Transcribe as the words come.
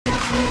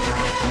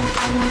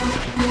We're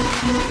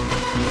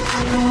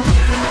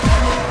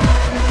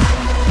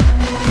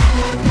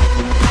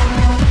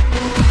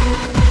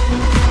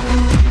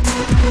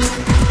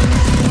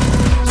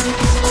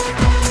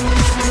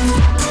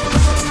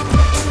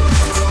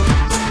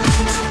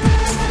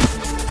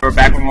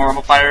back with more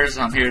Rumble Fighters.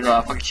 Here's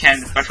Fucky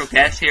Chen, the special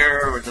guest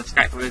here with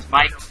Skype with his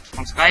mic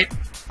on Skype.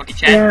 Fucky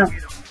Chen.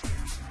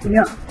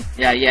 Yeah.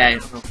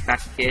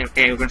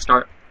 Okay, we're gonna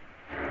start.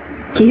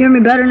 Can you hear me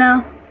better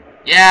now?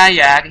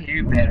 Yeah, I can hear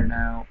you better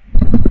now.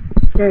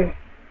 Okay.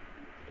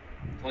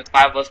 With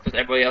 5 of us, because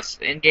everybody else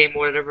in game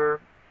or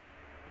whatever.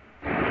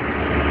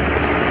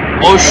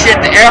 Oh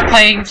shit, the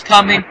airplane's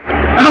coming!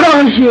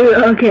 Oh shoot,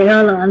 okay,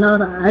 hold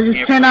on. I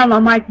just turned on my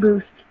mic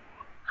boost.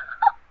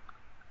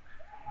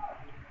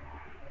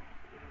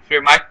 So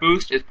your mic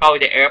boost is probably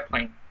the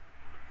airplane.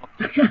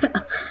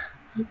 It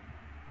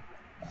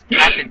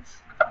happens.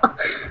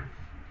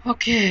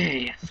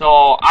 Okay,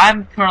 so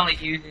I'm currently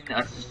using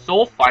a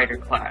Soul Fighter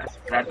class,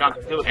 but I'm not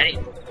doing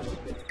anything.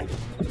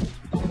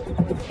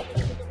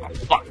 Oh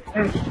fuck.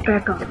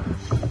 Back off.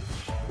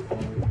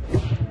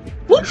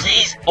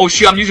 Whoopsies! Oh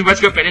shit, I'm using red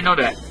script, I didn't know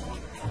that.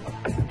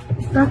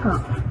 Back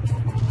off.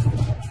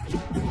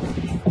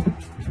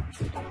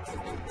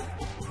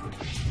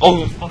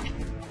 Oh fuck.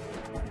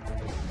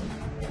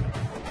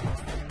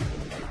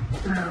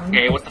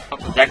 Okay, what the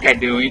fuck was that guy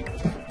doing?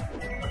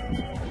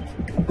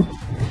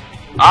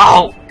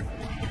 Ow!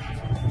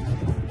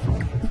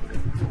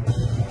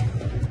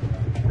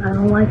 I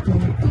don't like it.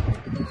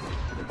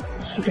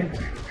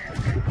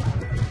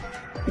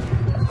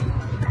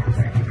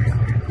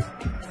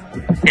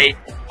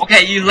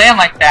 Okay, you land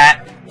like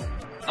that.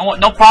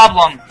 No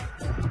problem.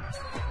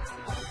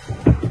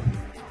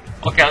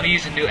 Okay, let me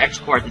use a new X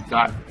core I just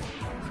got.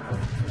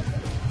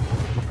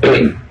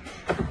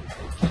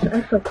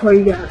 That's a core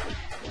you got.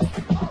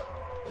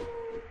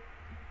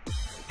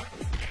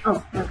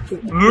 Oh, that's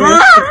good.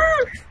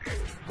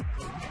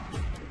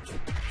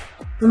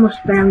 I'm gonna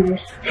spam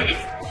this.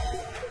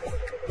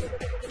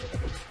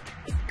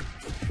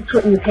 That's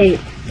what you hate.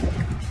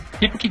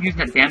 People keep using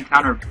that damn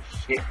counter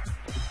shit.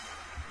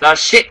 The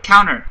shit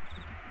counter.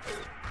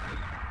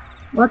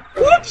 What?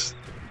 Whoops!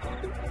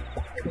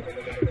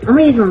 I'm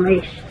gonna use my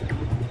mace.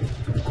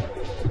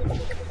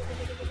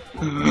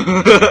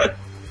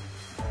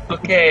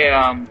 Okay,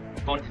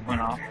 phone just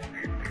went off.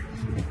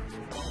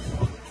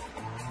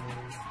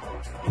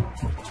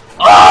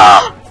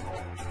 Ah!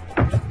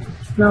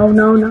 No.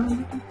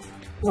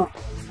 Oh,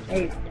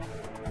 hey.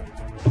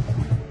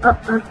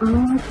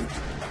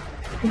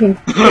 Okay.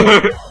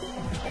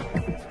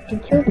 You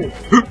killed me.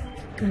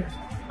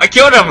 I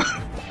killed him!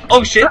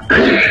 Oh shit!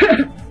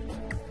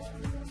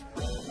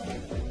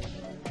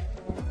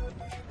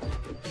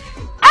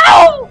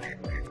 Ow!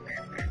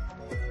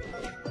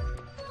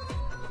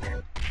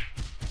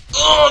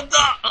 Oh no!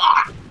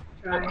 Ah!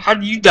 How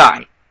did you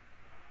die?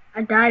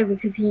 I died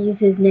because he used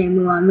his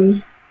name on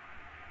me.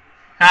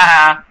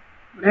 Haha.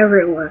 Whatever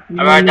it was. I'd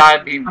rather die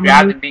being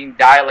grabbed than being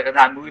died like a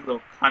that movie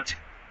little cunt.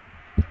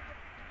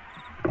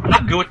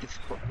 I'm good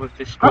with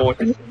this scroll with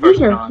this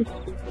person on.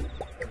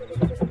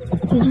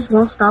 He just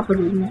won't stop with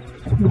his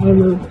name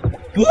move.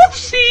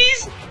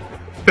 Whoopsies!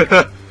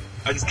 I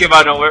just came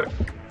out of nowhere.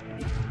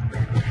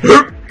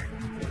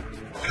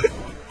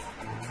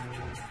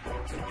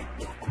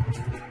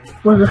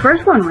 Was the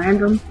first one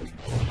random?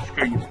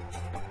 Screw you.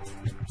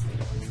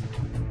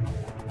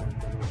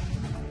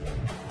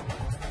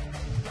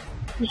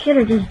 He should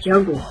have just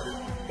juggled.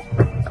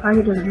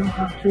 Probably doesn't know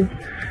how to.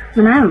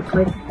 And I haven't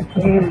played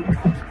this game.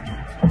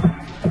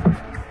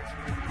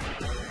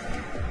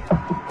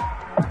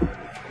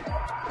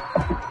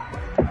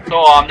 So,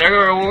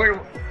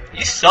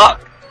 you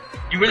suck.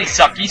 You really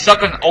suck. You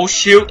suck on O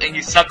Shoot and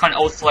you suck on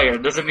O Slayer.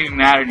 It doesn't even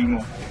matter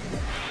anymore.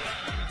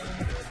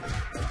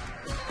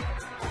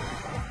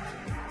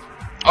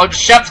 Oh, the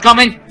chef's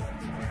coming!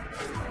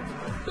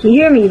 Can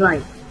you hear me,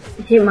 like,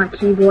 hit my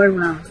keyboard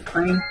when I'm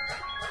playing?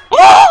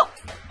 Oh!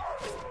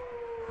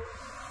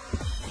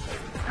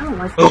 I don't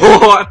like that.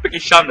 Oh, I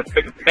freaking shot him in the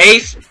freaking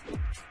face!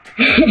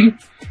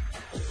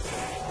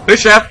 Hey,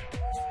 chef!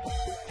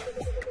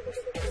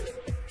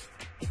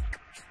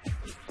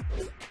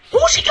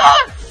 Who's he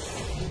got?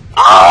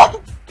 Oh!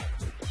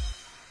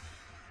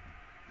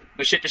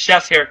 Oh shit, the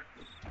chef's here.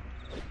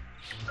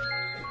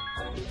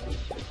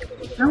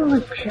 I don't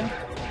like chef.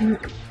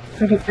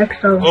 Freaking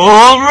EXO.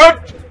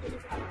 Alright!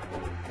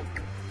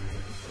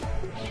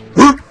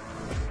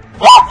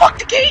 Oh, fuck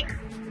the gate!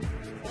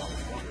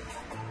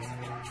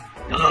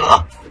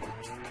 Ugh.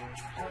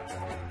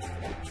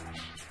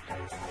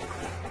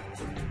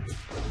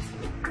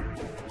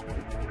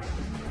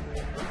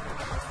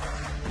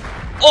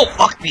 Oh,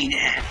 fuck me,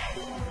 man.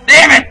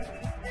 Damn it!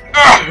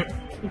 Ugh.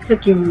 You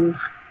took your move.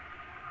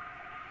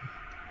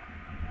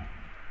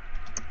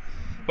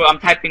 Well, I'm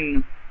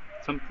typing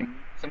something.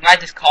 Some guy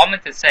just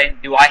commented saying,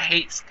 "Do I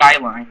hate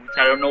Skyline?" Which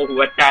I don't know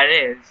what that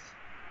is.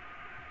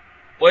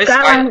 What is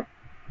Skyline?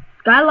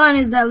 Skyline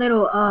is that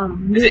little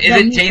Is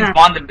it James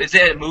Bond? Is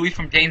it a movie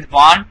from James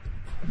Bond?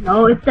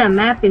 No, it's that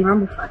map in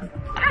Rumble Fighter.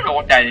 I don't know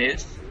what that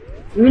is.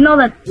 You know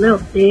that little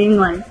thing,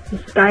 like the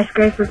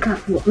skyscraper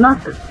kind? Well,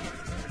 not the.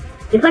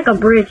 It's like a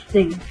bridge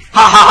thing. Ha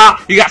ha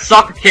ha! You got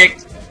soccer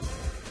kicked.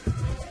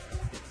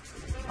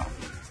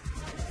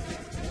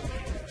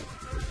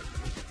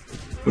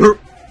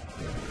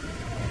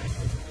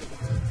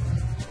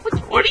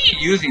 What are you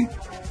using?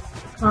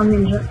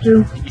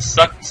 Ninjutsu. You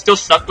suck. You still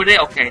suck with it?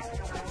 Okay.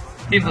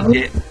 Seems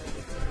legit.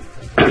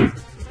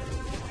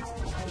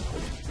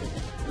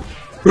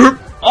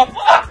 Oh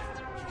fuck!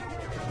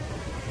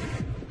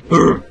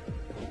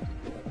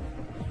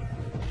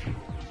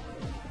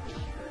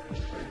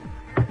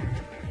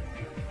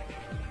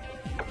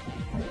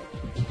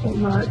 Oh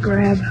my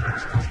grab.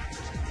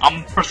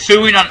 I'm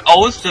pursuing an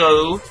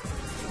Ozu.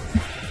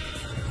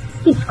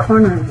 He's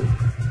cornering me.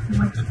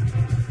 What?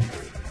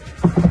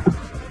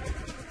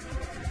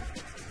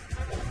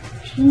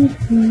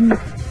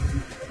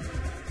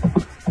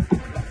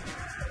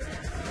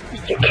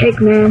 Mr.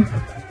 Cake Man.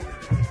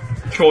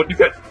 Control you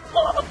got.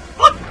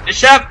 The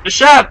chef! The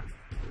chef!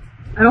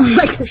 I don't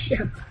like the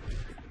chef.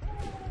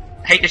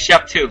 I hate the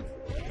chef too.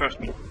 Trust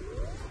me.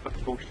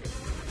 Fucking bullshit.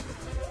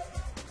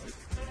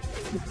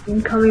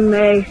 Incoming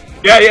May.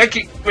 Yeah,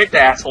 wait the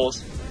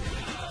assholes.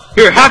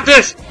 Here, have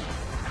this!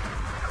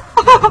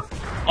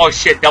 Oh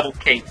shit, double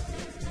cake.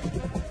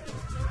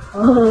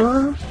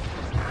 Oh.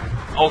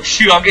 Oh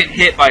shoot, I'm getting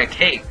hit by a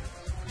cake.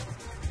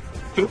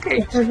 2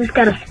 cakes. I just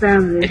gotta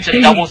spam this. It's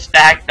a double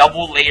stack,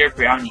 double layer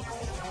brownie.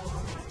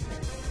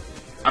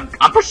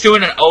 I'm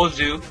pursuing an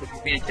Ozu, which is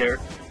being a terror.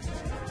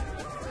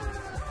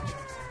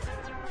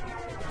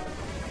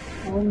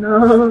 Oh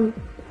no.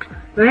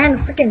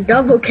 Man, freaking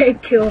double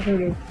cake killed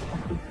me.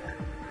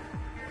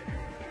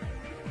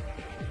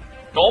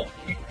 Nope.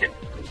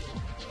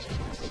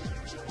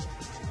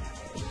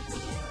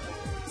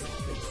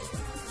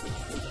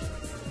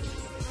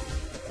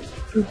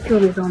 He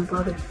killed his own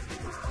brother.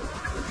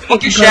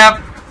 Fuck you,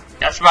 chef.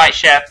 That's right,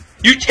 chef.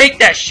 You take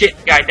that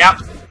shit, guy, down.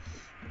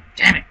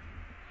 Damn it.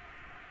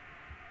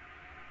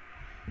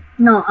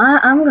 No,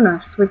 I'm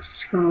gonna switch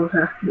scrolls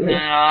after this.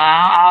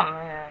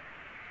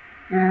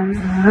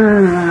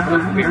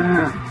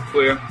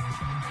 Where?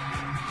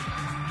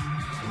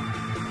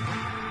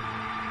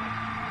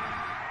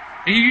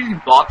 Are you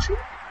using boxing?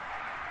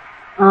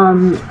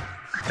 I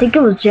think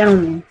it was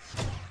gentleman.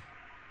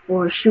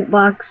 Or shoot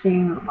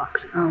boxing or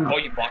boxing, I don't know. Oh,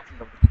 you boxing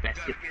the best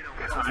shit.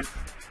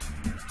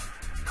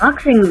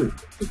 Boxing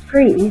is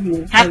pretty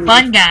easy. Have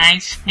fun,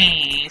 guys.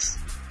 Peace.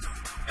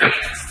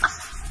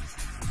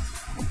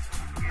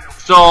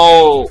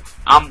 So,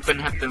 I'm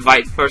gonna have to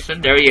invite a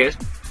person. There he is.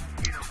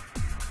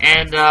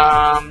 And,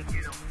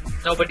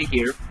 nobody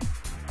here.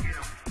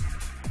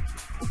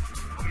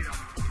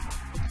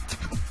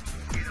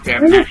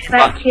 There's a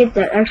fat kid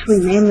that actually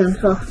named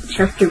himself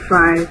Chester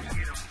Fries.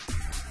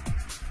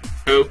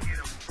 Who?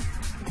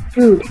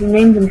 Dude, he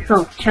named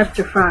himself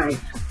Chester Fries.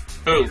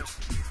 Who?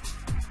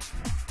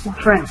 My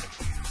friend.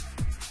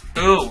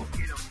 Who?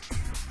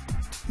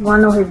 You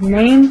wanna know his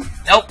name?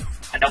 Nope,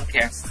 I don't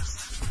care.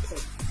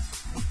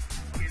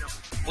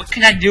 What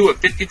can I do with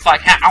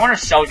 55 I wanna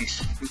sell these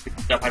stupid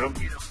stuff, I don't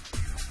need it.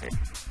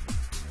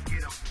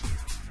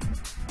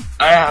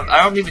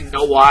 I don't even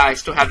know why I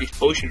still have these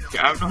potions here.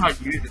 I don't know how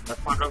to use it.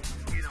 That's why I don't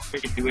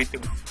freaking do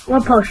anything.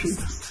 What potion?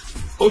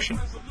 Potions.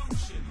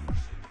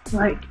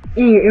 Like,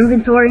 in your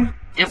inventory?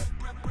 Yep.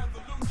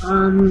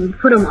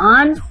 Put them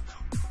on,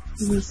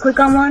 you click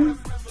on one,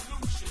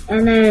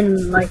 and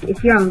then, like,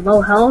 if you're on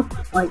low health,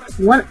 like,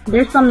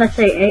 there's some that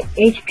say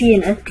HP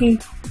and SP,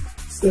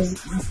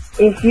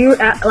 if you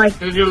at, like...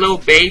 Those are little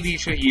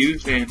babies who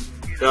use them.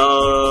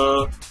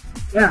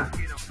 Yeah.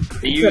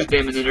 They use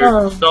them and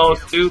they're so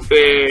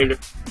stupid.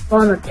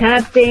 On the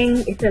tab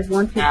thing, it says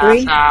 1, 2,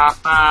 3.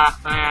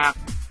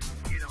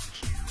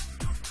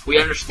 We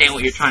understand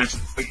what you're trying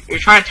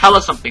to tell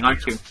us something,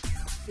 aren't you?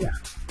 Yeah.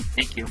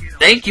 Thank you.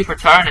 Thank you for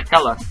trying to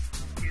tell us.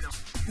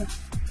 Yeah.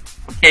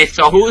 Okay,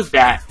 so who is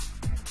that?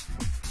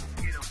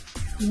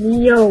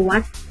 Neo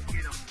Watchon,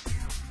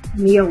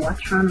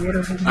 whatever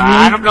his name.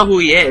 I don't know who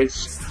he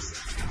is.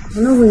 I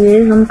don't know who he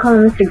is. I'm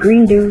calling Mr.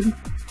 Green Dude.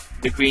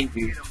 The green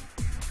dude.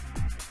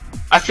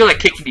 I feel like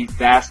kicking these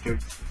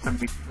bastards.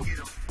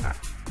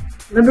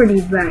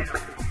 Liberty's back.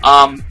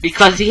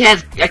 Because he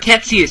has, I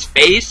can't see his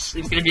face.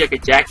 He's gonna be like a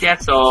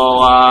jackass, so,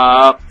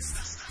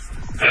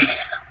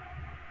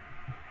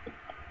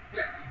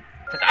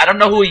 I don't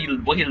know what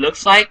he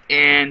looks like,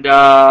 and,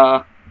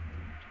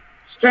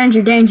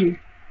 Stranger danger.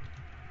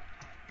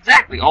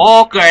 Exactly.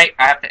 Oh, great.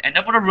 I have to end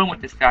up in a room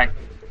with this guy.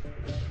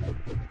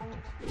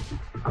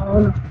 Oh,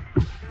 no.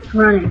 It's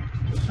running.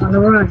 It's on the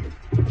run.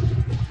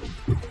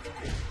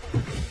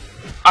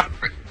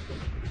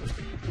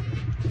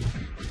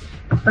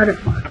 Better.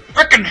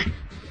 Frickin'!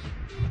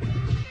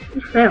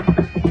 You failed.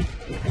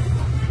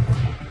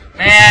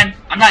 Man,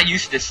 I'm not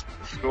used to this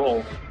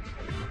scroll.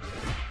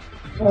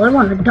 Oh, I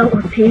want to double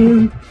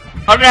team.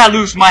 How did I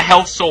lose my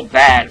health so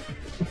bad?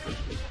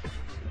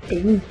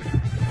 Dude.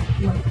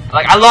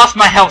 Like, I lost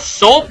my health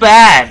so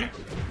bad.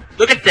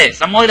 Look at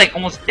this. I'm only, like,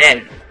 almost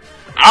dead.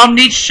 I don't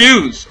need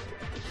shoes.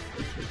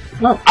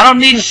 Whoa. I don't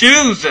need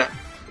shoes.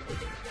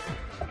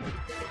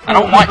 I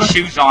don't want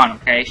shoes on,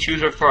 okay?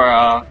 Shoes are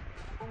for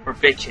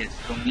bitches.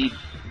 Don't need.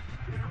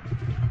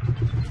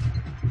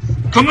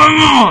 Come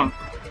on!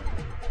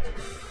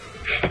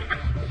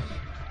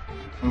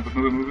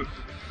 Move it.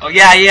 Oh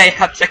yeah,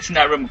 have sex in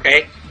that room,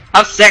 okay?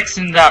 Have sex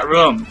in that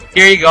room.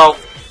 Here you go.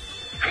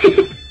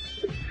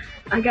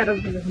 I got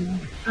over this man.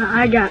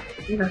 I got.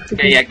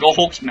 Yeah, go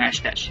Hulk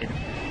smash that shit.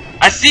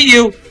 I see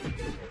you!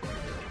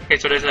 Okay,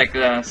 so there's like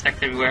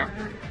sex everywhere.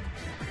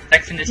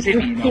 Sex in the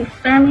city, you know.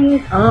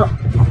 Families? Oh,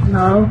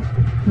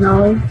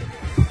 no.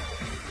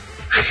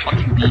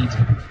 Fucking beat.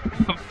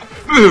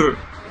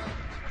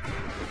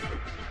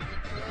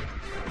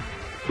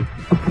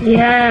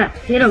 Yeah,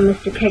 hit him,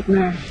 Mr.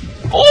 Cakeman.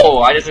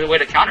 Oh, I just had a way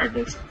to counter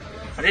this.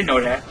 I didn't know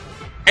that.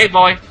 Hey,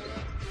 boy.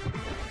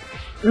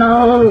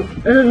 No,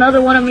 there's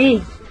another one of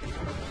me.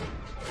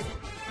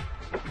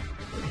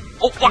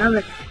 Oh, fuck.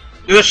 Another.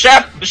 There's a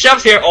chef. The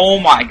chef's here. Oh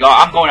my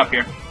god, I'm going up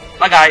here.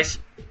 Bye, guys.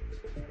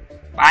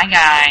 Bye,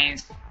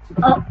 guys.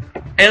 Oh.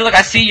 Hey, look,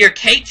 I see your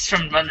cakes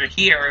from under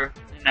here.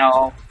 You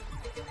know.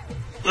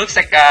 Looks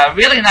like a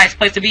really nice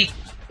place to be.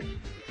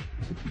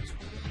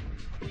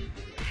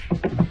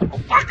 Oh,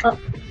 fuck.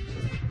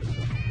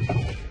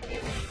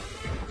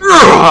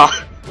 Oh.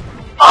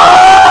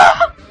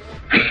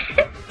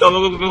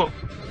 Go.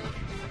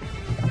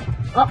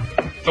 Oh.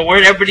 So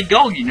where'd everybody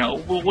go, you know?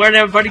 Well, where'd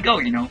everybody go,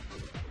 you know?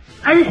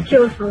 I just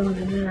killed someone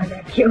and then I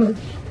got killed.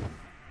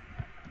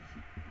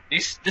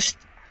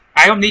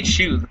 I don't need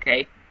shoes,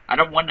 okay? I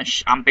don't want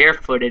I'm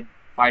barefooted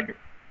fighter.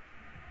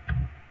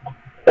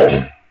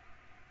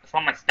 That's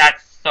why my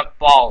stats suck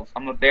balls.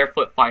 I'm a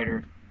barefoot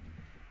fighter.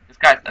 This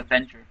guy's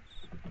Avenger.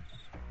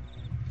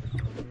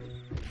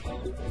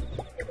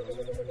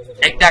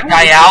 Take that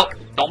guy out.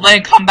 Don't let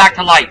him come back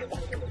to life.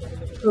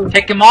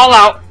 Take them all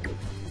out.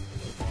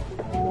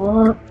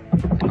 Oh.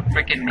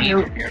 Freaking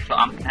major here, so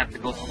I'm gonna have to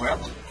go somewhere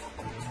else.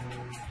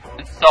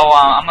 And so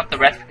I'm at the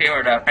rescue here,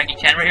 or the Frankie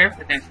Chan right here.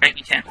 His name's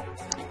Frankie Chan.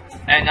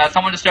 And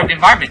someone disturbed the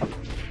environment.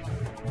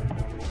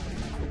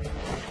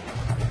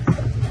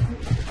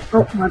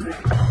 Oh, my bad.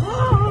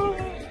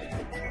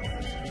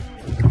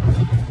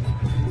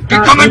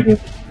 Keep coming! You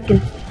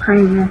can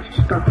praying that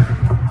stuff.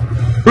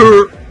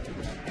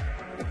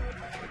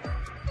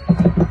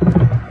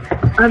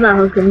 I thought I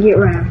was gonna get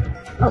rammed.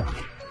 Oh,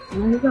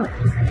 there you go.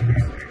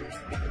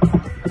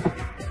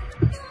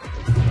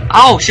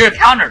 Oh, should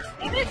have countered.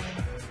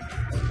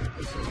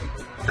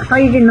 I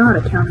thought you didn't know how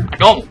to counter. I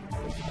don't.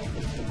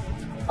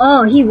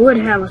 Oh, he would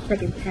have a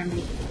second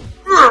penalty.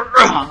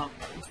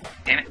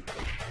 Damn it.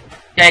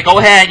 Okay, go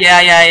ahead.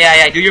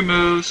 Yeah. Do your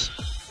moves.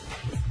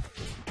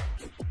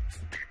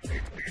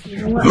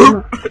 You know what?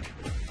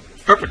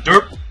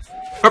 Derp.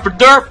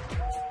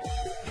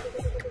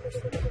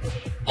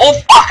 Oh,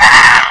 fuck!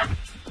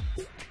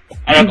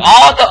 And of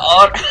all the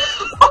other...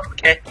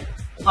 Okay.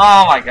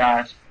 Oh my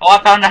gosh. Oh, I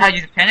found out how to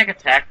use a panic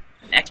attack.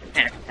 An extra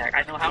panic attack.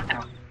 I know how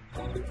now.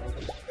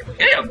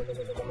 Get him!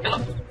 Kill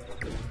him.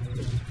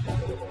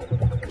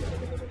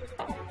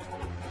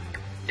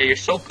 Yeah, you're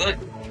so good.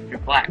 You're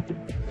black.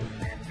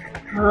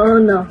 Oh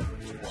no.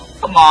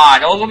 Come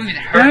on, those don't even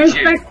hurt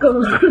you.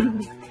 Speckle.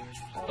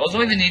 Those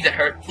don't even need to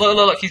hurt.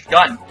 Look, he's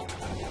done.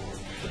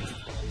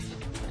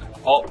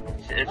 Oh,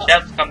 the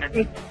chef's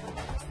coming.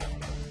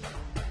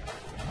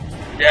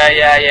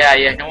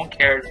 Yeah. No one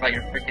cares about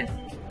your freaking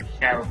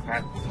shadow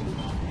crap.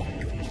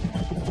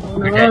 Oh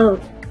no.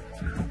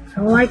 I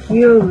don't like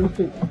you,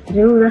 Mr.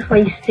 Zoo. That's why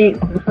you stink.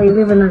 That's why you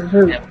live in a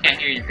zoo. Yeah, I can't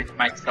hear you because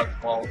Mike sucks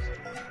balls.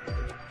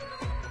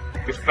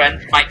 Your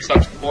friend Mike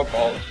sucks more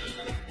balls.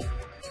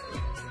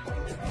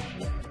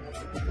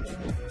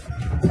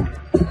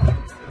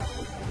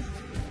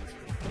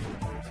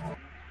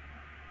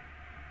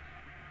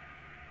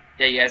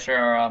 Yeah, you guys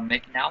are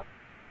making out.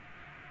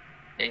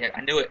 Yeah,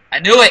 I knew it.